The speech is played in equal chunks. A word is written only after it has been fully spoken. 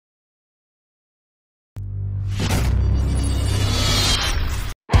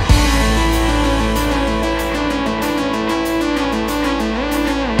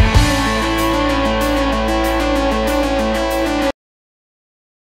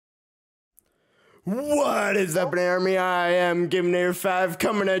What is up, Army? I am Inator 5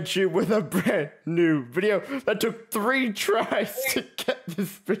 coming at you with a brand new video that took 3 tries to get this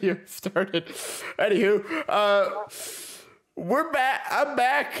video started. Anywho, we're back. I'm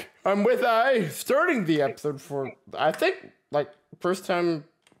back. I'm with starting the episode for, I think, like, first time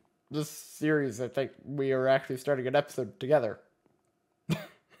this series, I think we are actually starting an episode together.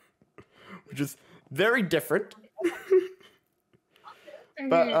 Which is very different.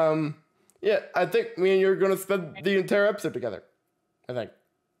 But, yeah, I think me and you are going to spend the entire episode together. I think.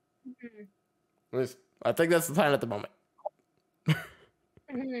 At least, I think that's the plan at the moment.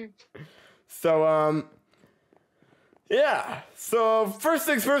 So, yeah. So, first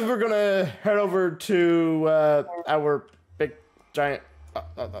things first, we're going to head over to our big, giant...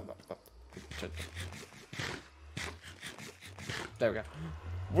 There we go.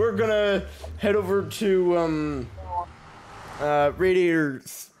 We're going to head over to, Radiator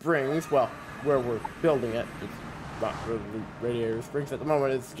Springs, well, where we're building it. It's not really Radiator Springs at the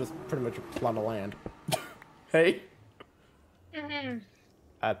moment, it's just pretty much a plot of land. Hey?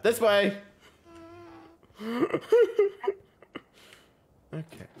 This way!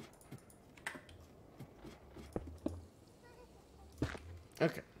 Okay.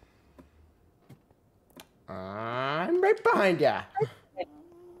 Okay. I'm right behind ya.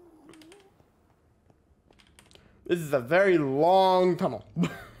 This is a very long tunnel.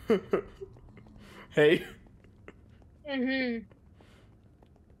 Hey.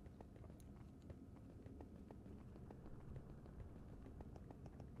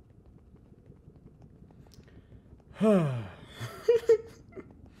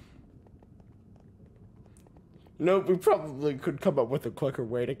 No, we probably could come up with a quicker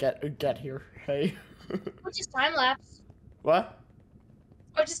way to get here. Hey. Or just time lapse. What?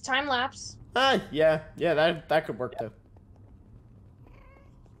 Or just time lapse. Yeah, that could work too.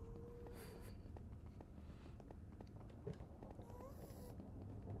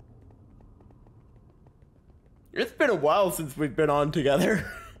 It's been a while since we've been on together.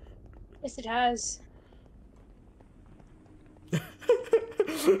 Yes, it has.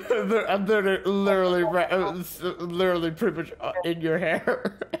 I'm literally pretty much in your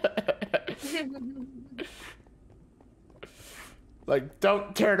hair. Like,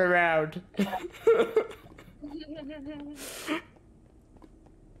 don't turn around.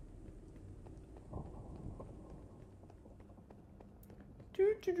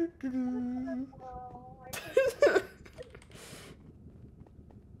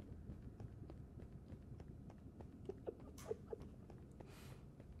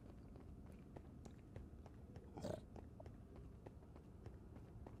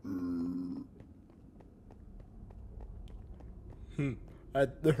 I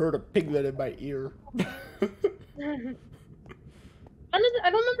heard a piglet in my ear. I don't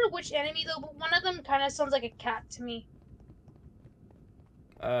remember which enemy though, but one of them kind of sounds like a cat to me.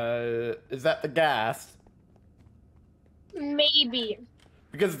 Is that the gas? Maybe.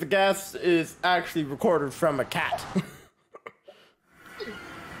 Because the gas is actually recorded from a cat.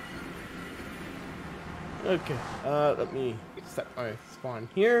 Okay, let me set my spawn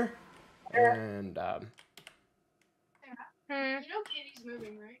here. And, You know Katie's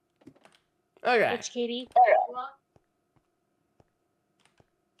moving, right? okay. Which Katie?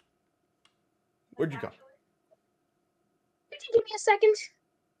 Where'd you go? Could you give me a second?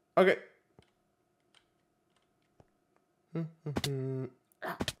 Okay.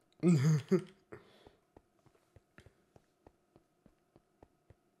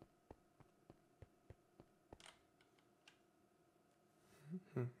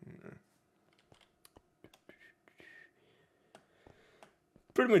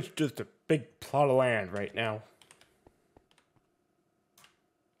 Pretty much just a big plot of land right now.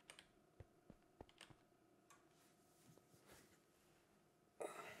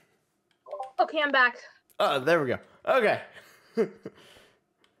 Okay, I'm back. Oh, there we go. Okay.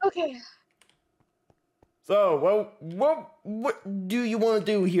 Okay. So, what do you want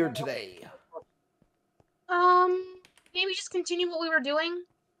to do here today? Maybe just continue what we were doing?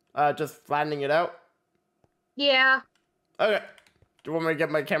 Just flattening it out? Yeah. Okay. Do you want me to get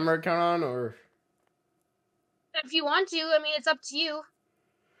my camera account on, or? If you want to, I mean, it's up to you.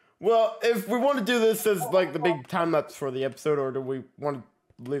 Well, if we want to do this as, like, the big time-lapse for the episode, or do we want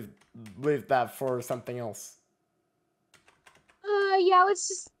to leave that for something else? Yeah, let's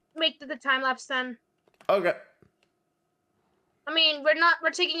just make the time-lapse then. Okay. I mean, we're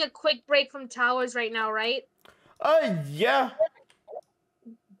taking a quick break from towers right now, right? Yeah.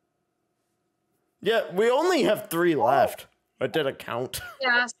 Yeah, we only have 3 left. I didn't count.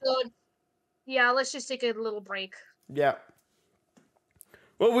 Yeah, so, yeah, let's just take a little break. Yeah.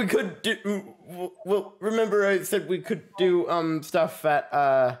 Well, we could do. Well, remember I said we could do stuff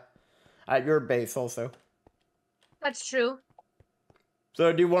at your base also. That's true.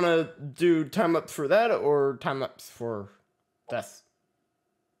 So do you want to do time lapse for that or time lapse for this?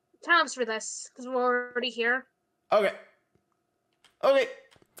 Time lapse for this because we're already here. Okay. Okay.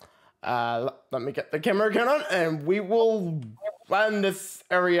 Let me get the camera count on, and we will plan this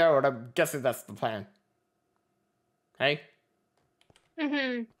area out. I'm guessing that's the plan. Hey.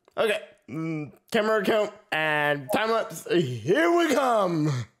 Mm-hmm. Okay. Camera count and time lapse. Here we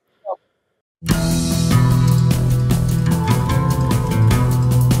come.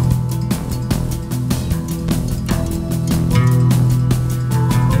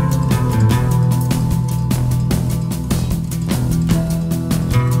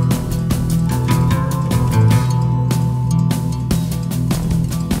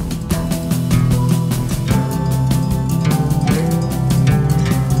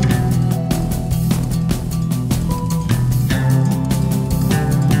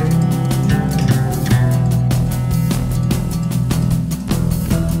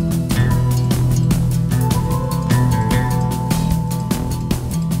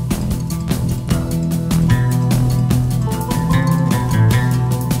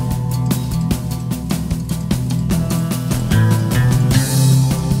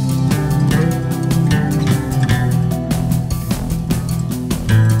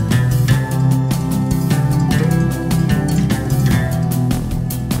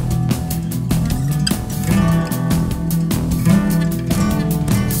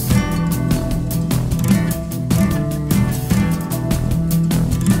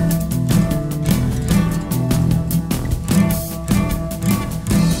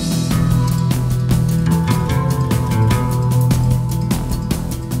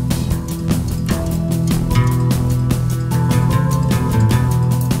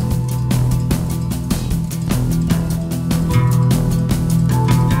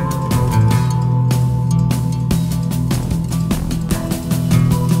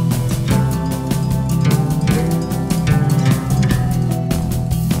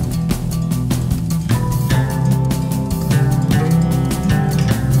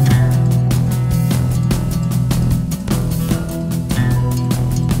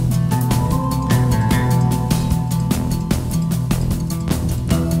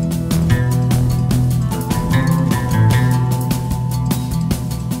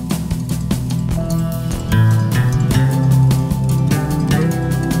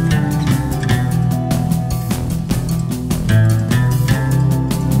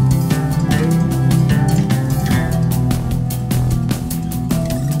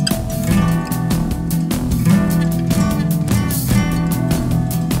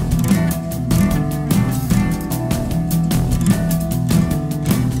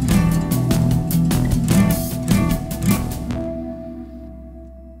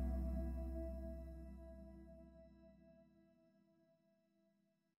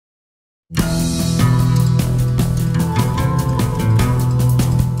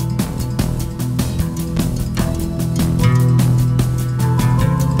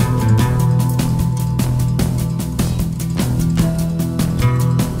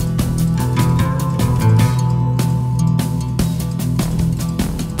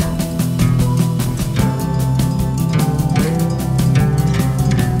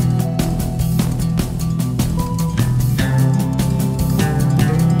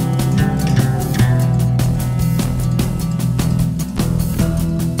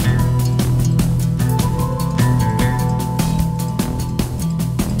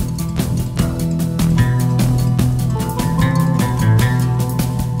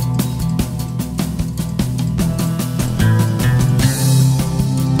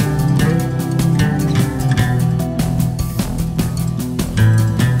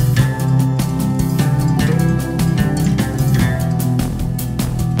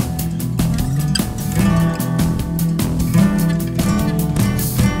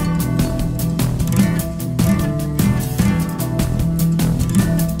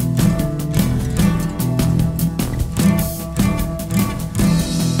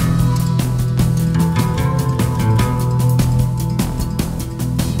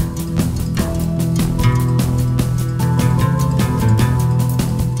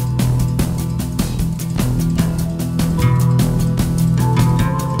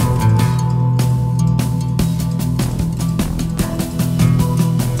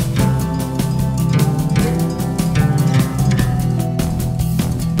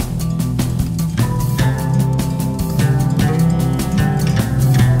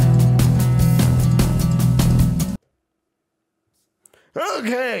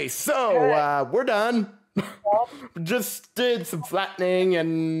 Okay, so we're done. Just did some flattening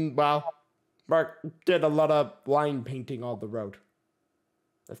and, well, Mark did a lot of line painting on the road.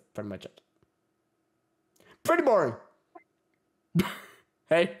 That's pretty much it. Pretty boring.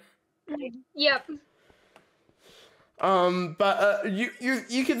 Hey? Yep. But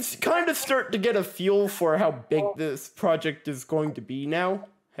you can kind of start to get a feel for how big this project is going to be now.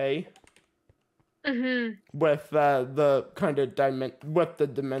 Hey? With the kind of with the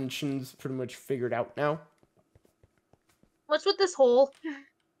dimensions pretty much figured out now. What's with this hole?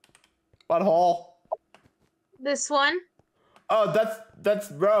 What hole? This one? Oh,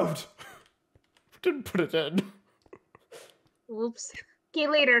 that's road. Didn't put it in. Oops. Okay,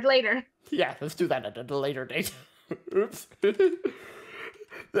 later. Yeah, let's do that at a later date. Oops.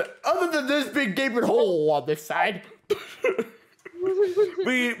 Other than this big gaping hole on this side,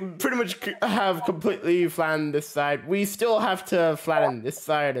 we pretty much have completely flattened this side. We still have to flatten this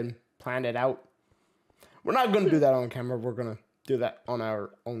side and plan it out. We're not going to do that on camera. We're going to do that on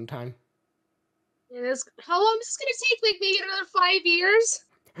our own time. How long is this going to take? Like maybe another 5 years?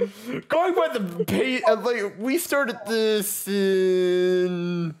 Going by the page, like, we started this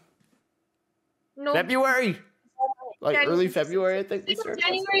in February. Like early February, I think we started.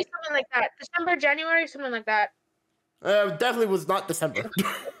 January, something like that. December, January, something like that. Definitely was not December.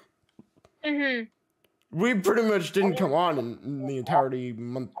 We pretty much didn't come on in the entirety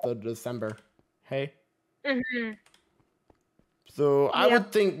month of December. Hey? So I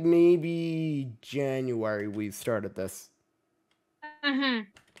would think maybe January we started this.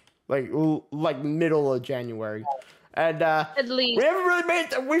 Like middle of January. And at least we haven't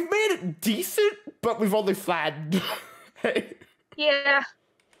really we've made it decent, but we've only flattened. Hey. Yeah.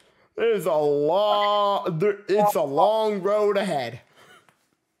 It's a long road ahead.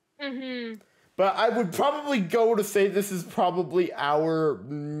 But I would probably go to say this is probably our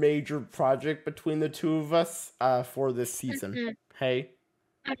major project between the two of us for this season. Hey?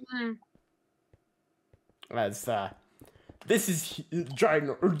 As this is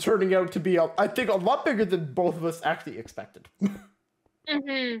turning out to be, I think, a lot bigger than both of us actually expected.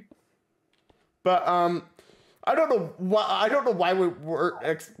 But I don't know why we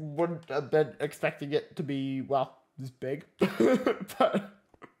wouldn't have been expecting it to be, well, this big. But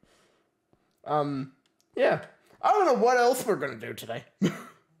yeah, I don't know what else we're gonna do today.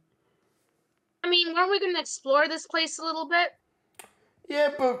 I mean, weren't we gonna explore this place a little bit?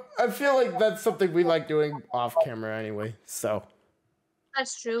 Yeah, but I feel like that's something we like doing off camera anyway, so.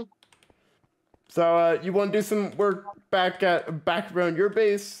 That's true. So, you want to do some work back around your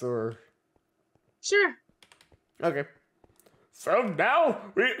base, or? Sure. Okay. So now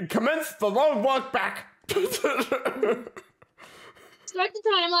we commence the long walk back. Start the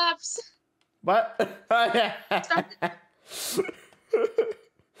time lapse. What?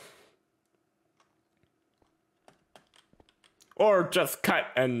 Or just cut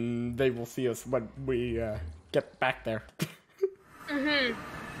and they will see us when we get back there.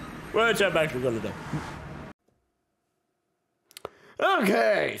 Which I'm actually gonna do.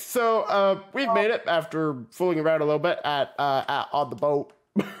 Okay, so we've made it after fooling around a little bit on the boat.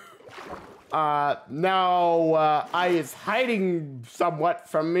 Now I is hiding somewhat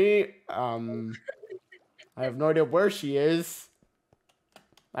from me. I have no idea where she is.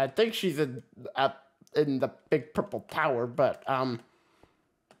 I think she's in the big purple tower, but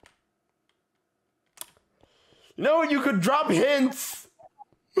no, you could drop hints.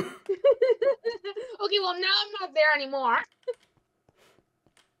 Okay, well now I'm not there anymore.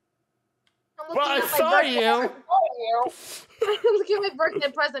 Well, I saw you. I'm looking at my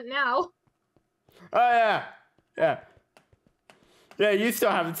birthday present now. Oh yeah. Yeah, you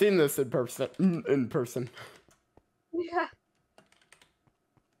still haven't seen this in person. Yeah.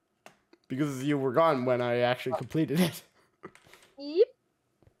 Because you were gone when I actually completed it. Yep.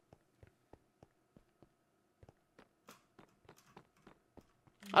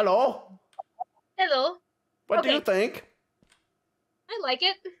 Hello. Hello. What do you think? I like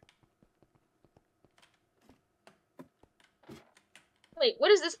it. Wait,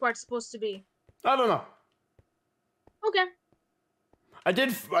 what is this part supposed to be? I don't know. Okay. I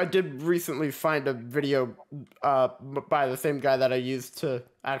did recently find a video by the same guy that I used to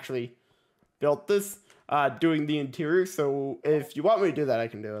actually build this, doing the interior, so if you want me to do that, I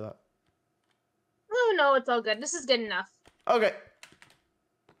can do that. Oh no, it's all good. This is good enough. Okay.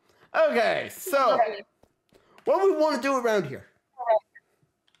 Okay, so what do we want to do around here?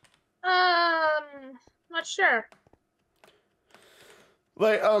 Not sure.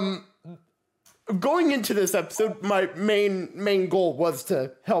 Like, going into this episode, my main goal was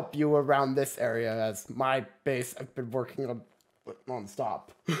to help you around this area, as my base I've been working on nonstop.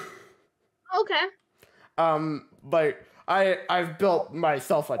 Okay. Like I've built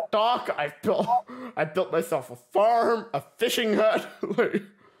myself a dock. I built myself a farm, a fishing hut.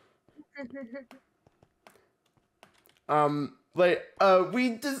 We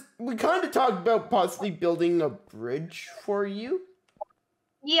kind of talked about possibly building a bridge for you.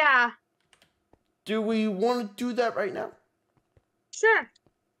 Yeah. Do we want to do that right now? Sure.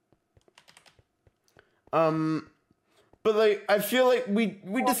 But like I feel like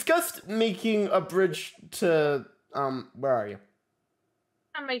we discussed making a bridge to where are you?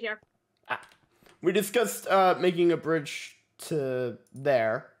 I'm right here. We discussed making a bridge to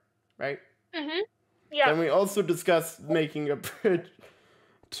there, right? Mhm. Yeah. Then we also discussed making a bridge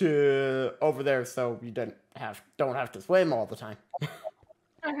to over there, so you don't have to swim all the time.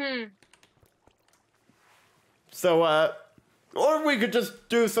 Mhm. So or we could just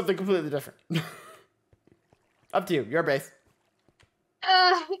do something completely different. Up to you. Your base.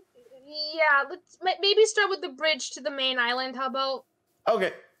 Yeah. Let's maybe start with the bridge to the main island. How about?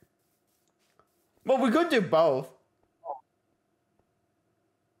 Okay. Well, we could do both.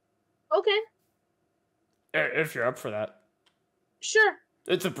 Okay. If you're up for that. Sure.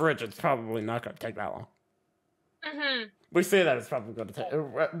 It's a bridge. It's probably not going to take that long. Mhm. We say that it's probably going to take...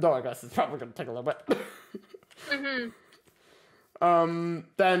 No, I guess it's probably going to take a little bit. Mhm.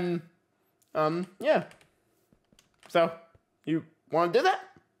 Then... yeah. So, you want to do that?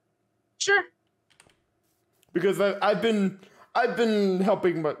 Sure. Because I've been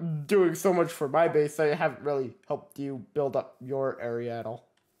helping, but doing so much for my base, I haven't really helped you build up your area at all.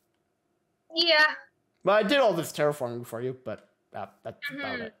 Yeah. Well, I did all this terraforming for you, but that's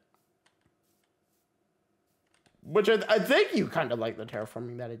about it. Which I think you kind of like the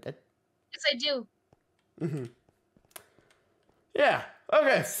terraforming that I did. Yes, I do. Mm-hmm. Yeah.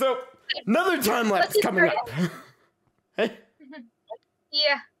 Okay, so another time lapse coming up. Hey.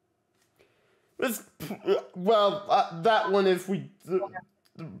 Yeah. That one, if we,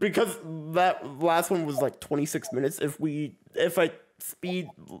 because that last one was like 26 minutes. If I speed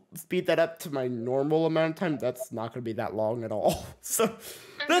that up to my normal amount of time, that's not going to be that long at all. So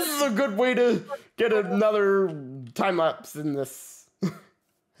this is a good way to get another time lapse in this.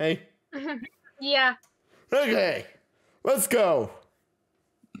 Hey. Yeah. Okay, let's go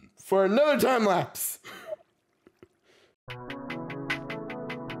for another time lapse.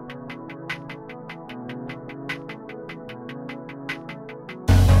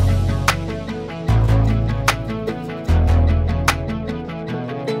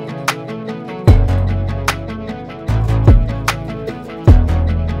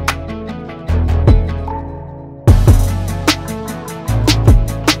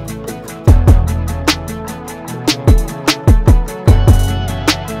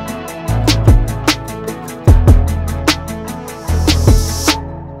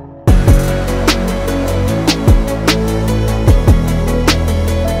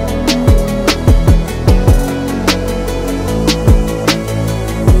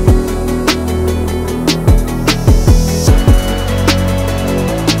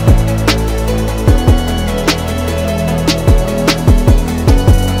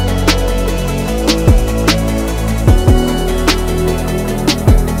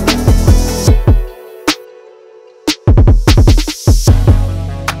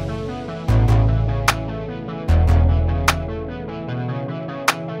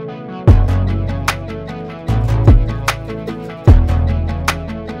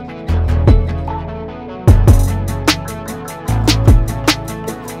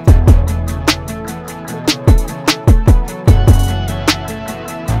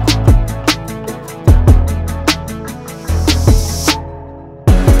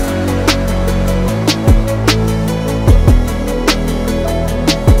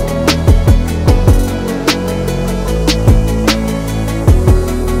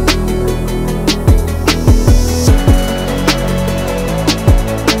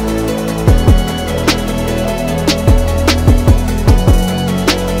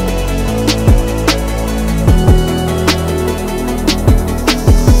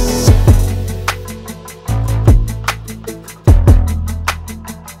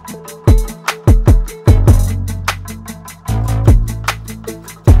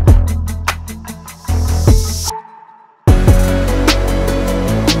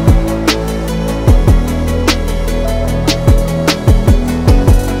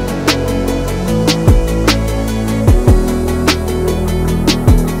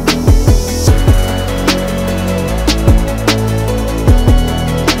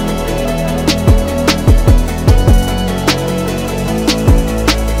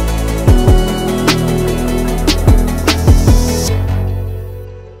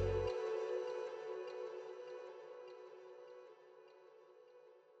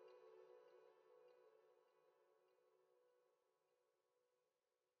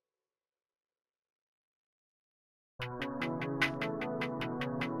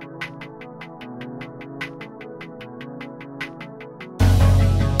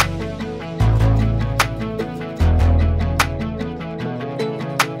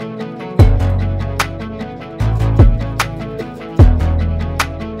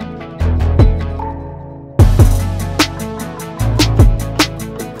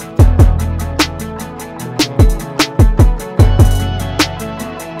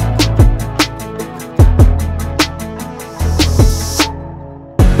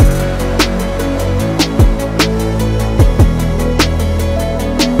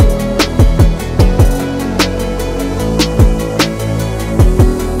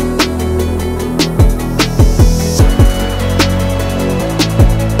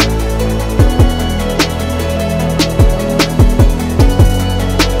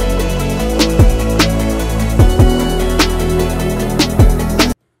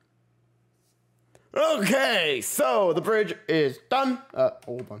 Okay, so the bridge is done.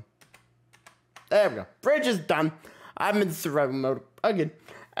 Hold on. There we go. Bridge is done. I'm in survival mode again.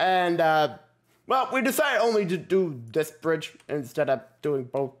 And, well, we decided only to do this bridge instead of doing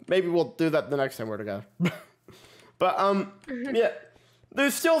both. Maybe we'll do that the next time we're together. But, yeah.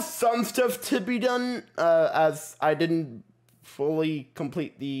 There's still some stuff to be done, as I didn't fully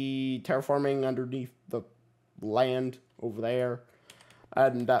complete the terraforming underneath the land over there.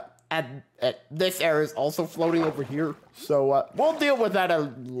 And this area is also floating over here. So, we'll deal with that at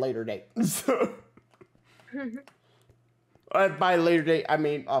a later date. So, by later date, I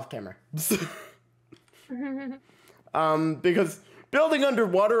mean off camera. Because building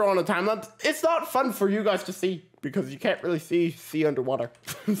underwater on a time lapse, it's not fun for you guys to see because you can't really see underwater.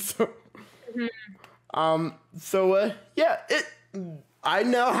 So, yeah, I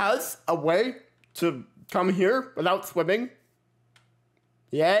now has a way to come here without swimming.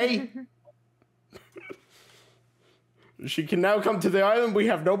 Yay! She can now come to the island. We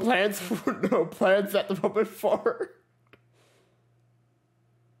have no plans at the moment for her.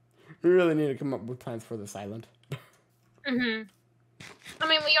 We really need to come up with plans for this island. I mean,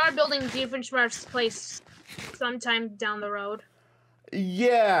 we are building Diefenschmerf's place sometime down the road.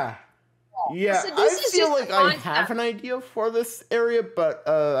 Yeah. Yeah, So I feel like I have an idea for this area, but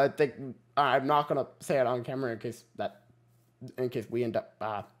I think I'm not gonna say it on camera in case we end up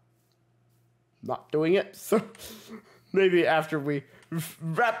not doing it. So maybe after we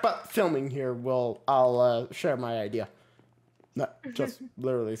wrap up filming here, I'll share my idea. That just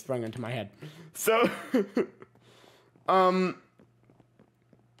literally sprung into my head. So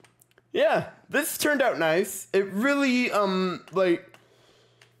yeah, this turned out nice. It really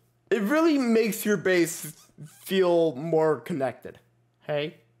it really makes your base feel more connected.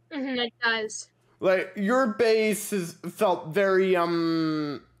 Hey? It does. Like, your base felt very,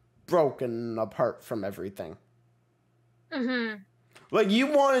 broken apart from everything. Like, you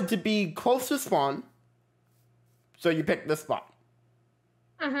wanted to be close to spawn, so you picked this spot.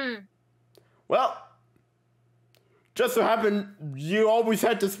 Well, just so happened, you always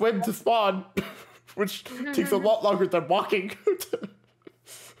had to swim to spawn, which takes a lot longer than walking.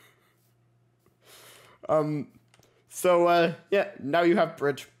 So, yeah, now you have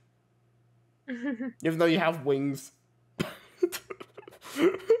bridge. Even though you have wings.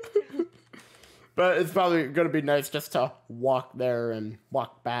 But it's probably going to be nice just to walk there and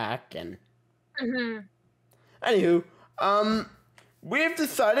walk back and... Anywho, we've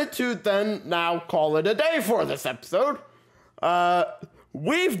decided to then now call it a day for this episode.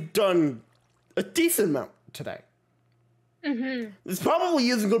 We've done a decent amount today. This probably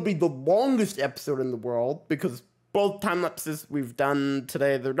isn't going to be the longest episode in the world because both time lapses we've done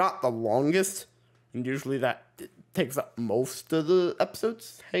today, they're not the longest, and usually that takes up most of the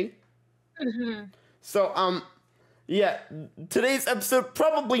episodes. Hey. So yeah, today's episode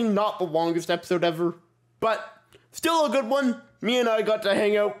probably not the longest episode ever, but still a good one. Me and I got to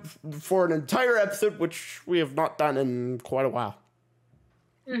hang out for an entire episode, which we have not done in quite a while.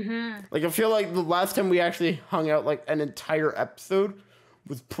 Like, I feel like the last time we actually hung out, like, an entire episode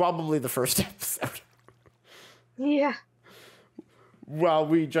was probably the first episode. Yeah. Well,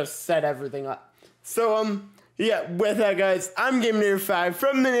 we just set everything up. So, yeah, with that, guys, I'm GameNator5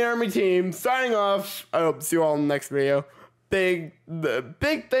 from the Army team, signing off. I hope to see you all in the next video. Big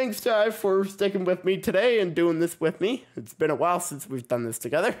thanks to I for sticking with me today and doing this with me. It's been a while since we've done this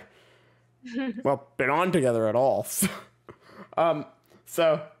together. Well, been on together at all.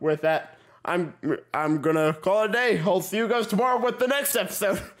 So with that, I'm gonna call it a day. I'll see you guys tomorrow with the next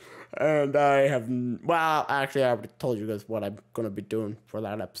episode. And I have, well, actually, I already told you guys what I'm gonna be doing for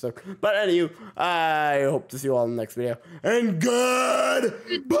that episode. But anywho, I hope to see you all in the next video. And goodbye!